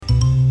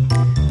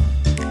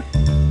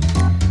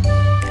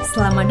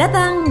Selamat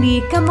datang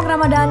di Kampung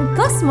Ramadan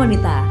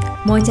Kosmonita.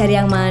 Mau cari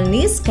yang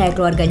manis kayak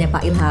keluarganya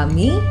Pak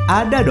Ilhami?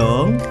 Ada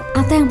dong.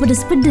 Atau yang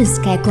pedes-pedes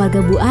kayak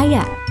keluarga Bu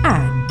Aya?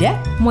 Ada.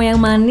 Mau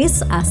yang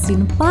manis,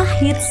 asin,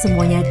 pahit,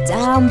 semuanya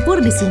campur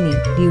di sini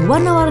di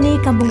Warna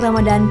Warni Kampung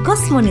Ramadan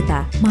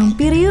Kosmonita.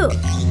 Mampir yuk.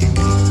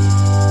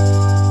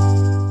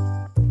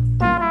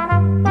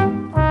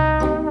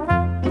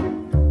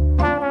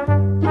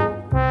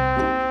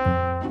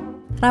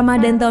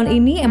 Ramadan tahun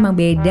ini emang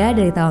beda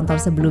dari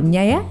tahun-tahun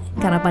sebelumnya ya.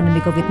 Karena pandemi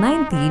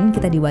COVID-19,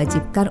 kita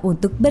diwajibkan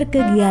untuk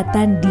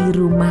berkegiatan di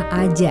rumah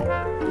aja,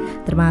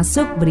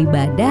 termasuk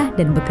beribadah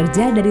dan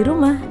bekerja dari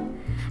rumah.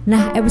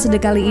 Nah, episode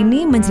kali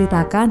ini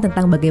menceritakan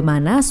tentang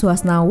bagaimana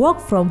suasana work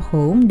from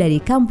home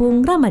dari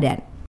Kampung Ramadan.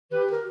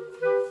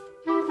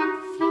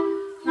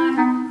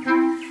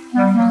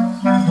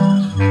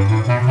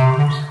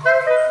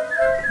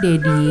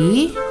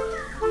 Dedi,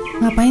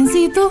 ngapain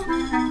sih itu?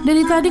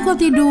 Dari tadi kok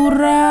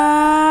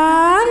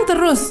tiduran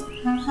terus?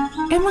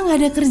 Emang gak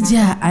ada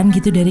kerjaan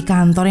gitu dari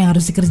kantor yang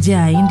harus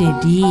dikerjain,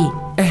 Dedi?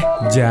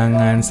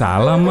 Jangan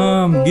salah,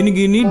 Mam.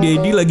 Gini-gini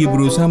Dedi lagi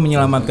berusaha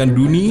menyelamatkan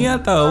dunia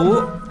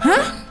tahu.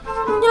 Hah?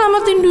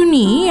 Nyelamatin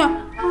dunia?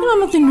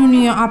 Nyelamatin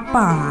dunia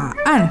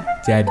apaan?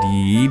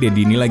 Jadi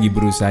Dedi ini lagi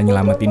berusaha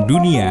nyelamatin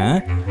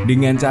dunia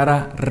dengan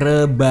cara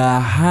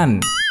rebahan.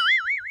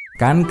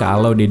 Kan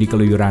kalau Dedi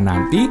keluyuran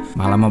nanti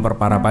malah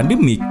memperparah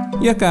pandemik,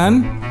 ya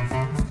kan?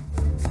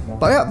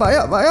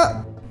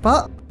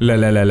 Pak.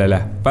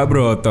 Lah, Pak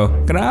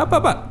Broto, kenapa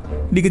Pak?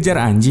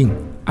 Dikejar anjing?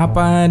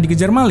 Apa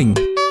dikejar maling?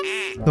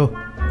 Tuh,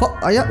 kok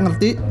ayah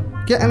ngerti?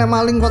 Kayak enak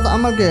maling kota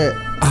amal kayak.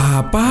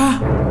 Apa?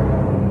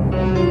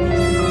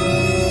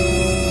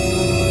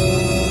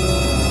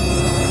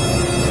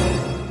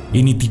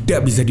 Ini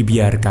tidak bisa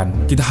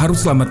dibiarkan. Kita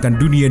harus selamatkan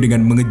dunia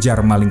dengan mengejar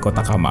maling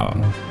kotak amal.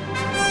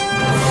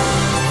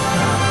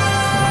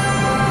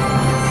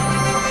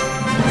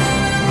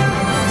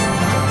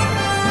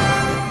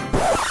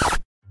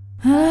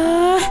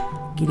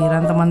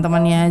 Giliran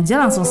teman-temannya aja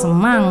langsung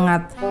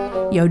semangat.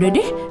 Ya udah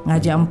deh,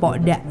 ngajak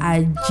Mpok Da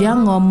aja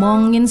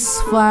ngomongin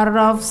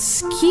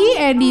Swarovski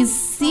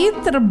edisi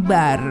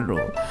terbaru.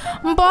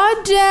 Mpok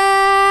Da.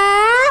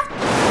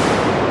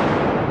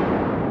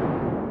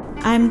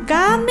 I'm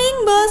coming,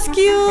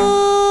 bosku.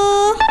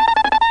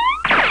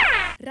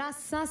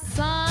 Rasa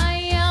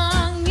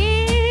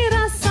sayangi,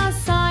 rasa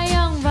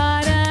sayang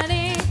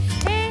badani.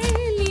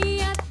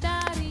 Lihat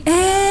dari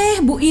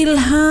Bu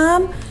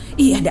Ilham.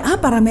 Ih, ada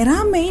apa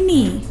rame-rame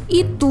ini?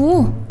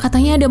 itu,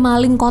 katanya ada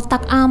maling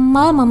kotak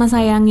amal, mama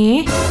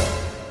sayangnya.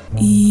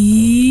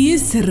 Ih,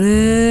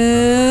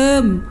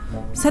 serem.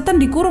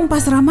 Setan dikurung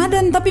pas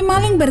Ramadan, tapi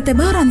maling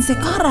bertebaran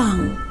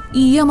sekarang.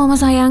 Iya mama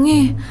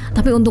sayangnya,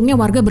 tapi untungnya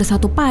warga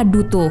bersatu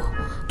padu tuh.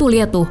 Tuh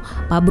lihat tuh,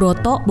 Pak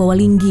Broto bawa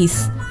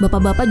linggis,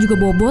 bapak-bapak juga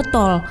bawa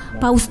botol,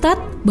 Pak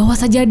Ustadz bawa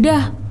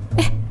sajadah.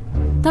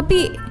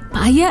 Tapi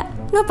Pak Aya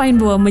ngapain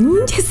bawa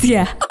menjes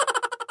ya?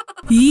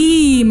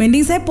 Ih,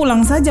 mending saya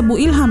pulang saja Bu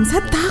Ilham,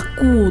 saya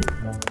takut.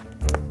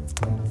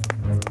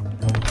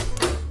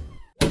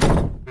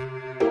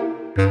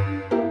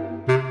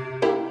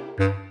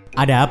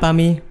 Ada apa,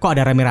 Mi? Kok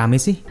ada rame-rame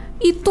sih?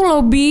 Itu loh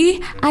Bi,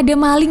 ada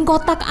maling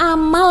kotak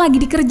amal lagi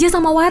dikerja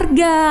sama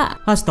warga.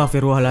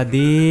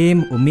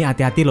 Astagfirullahaladzim, Umi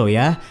hati-hati loh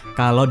ya.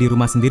 Kalau di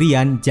rumah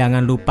sendirian,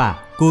 jangan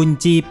lupa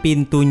kunci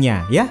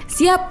pintunya ya.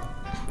 Siap.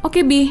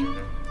 Oke Bi.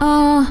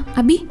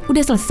 Abi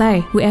udah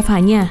selesai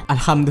WFH-nya?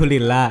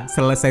 Alhamdulillah,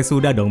 selesai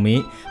sudah dong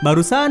Mi.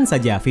 Barusan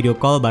saja video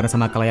call bareng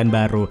sama klien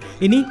baru.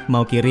 Ini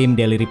mau kirim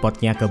daily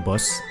report-nya ke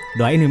bos.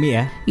 Doain Mi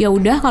ya. Ya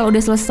udah kalau udah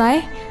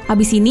selesai,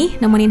 abis ini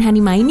nemenin Hani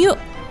main yuk.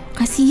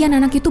 Kasian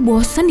anak itu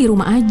bosan di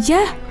rumah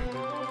aja.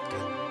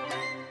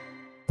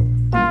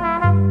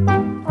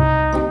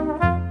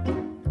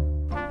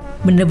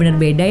 Bener-bener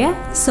beda ya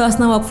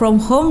suasana work from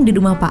home di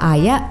rumah Pak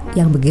Aya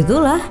yang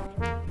begitulah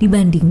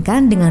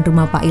dibandingkan dengan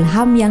rumah Pak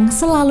Ilham yang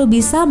selalu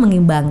bisa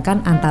mengimbangkan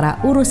antara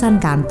urusan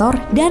kantor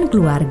dan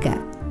keluarga.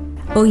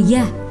 Oh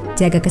iya,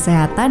 jaga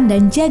kesehatan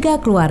dan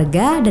jaga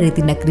keluarga dari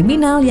tindak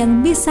kriminal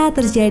yang bisa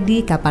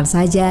terjadi kapan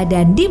saja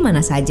dan di mana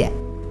saja.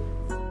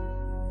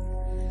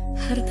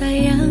 Harta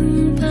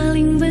yang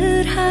paling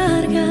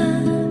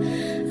berharga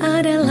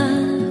adalah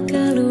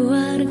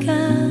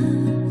keluarga.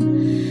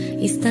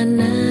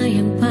 Istana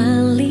yang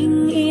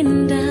paling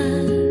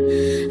indah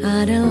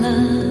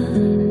adalah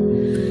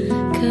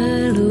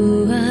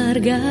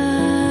keluarga.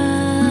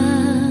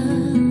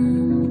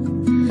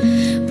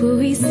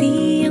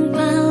 Puisi yang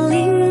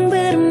paling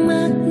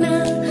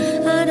bermakna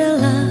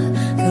adalah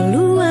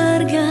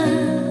keluarga.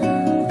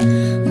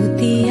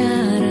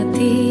 Mutiara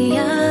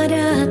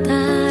tiada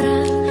tara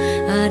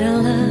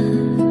adalah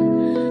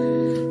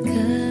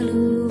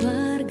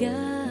keluarga.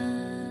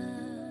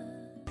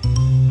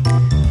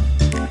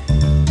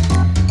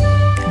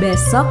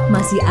 Besok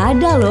masih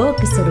ada loh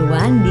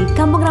keseruan di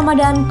Kampung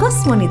Ramadan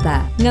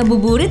Kosmonita.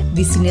 Ngabuburit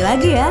di sini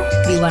lagi ya,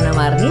 di Warna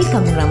Warni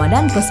Kampung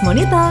Ramadan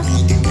Kosmonita.